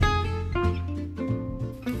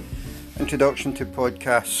introduction to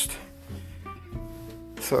podcast.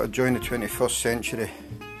 Thought I'd join the 21st century.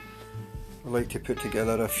 I'd like to put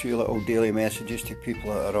together a few little daily messages to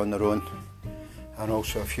people that are on their own, and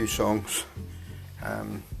also a few songs,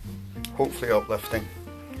 hopefully uplifting,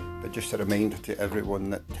 but just a reminder to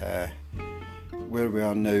everyone that where we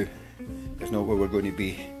are now is not where we're going to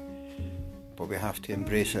be, but we have to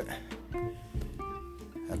embrace it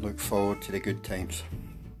and look forward to the good times.